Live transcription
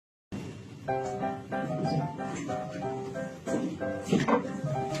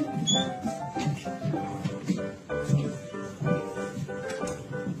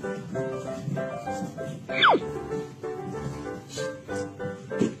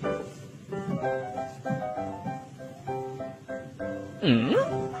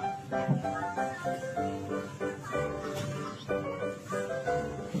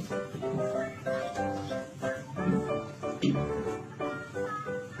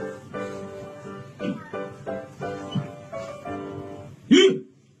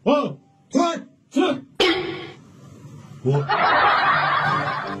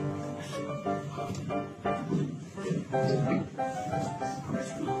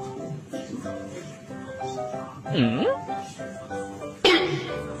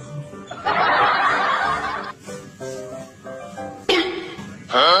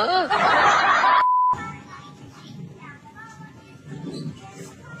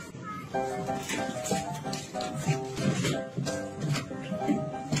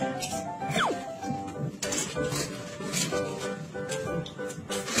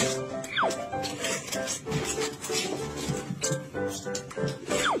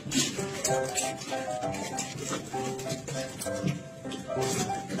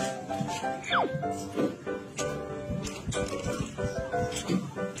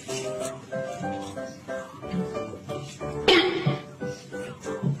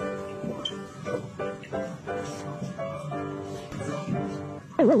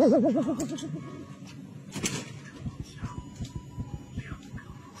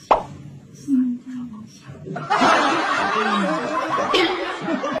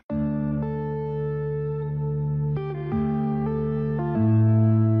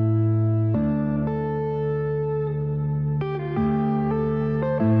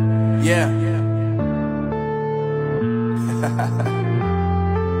Yeah.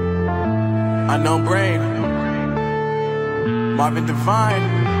 Unknown Brain, Marvin Devine.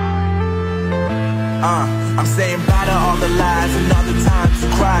 I'm saying bye to all the lies and all the times you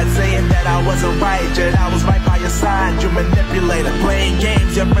cried, saying that I wasn't right, yet I was right by your side. You manipulator, playing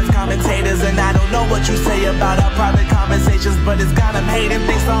games, your friends commentators, and I don't know what you say about our private conversations, but it's got them hating.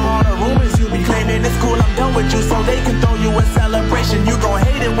 Thanks to all the rumors you be claiming, it's cool I'm done with you, so they can throw you a celebration. You gon'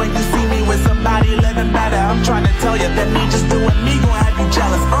 hate it when you see me with somebody living better. I'm trying to tell you that me just doing me gon' have you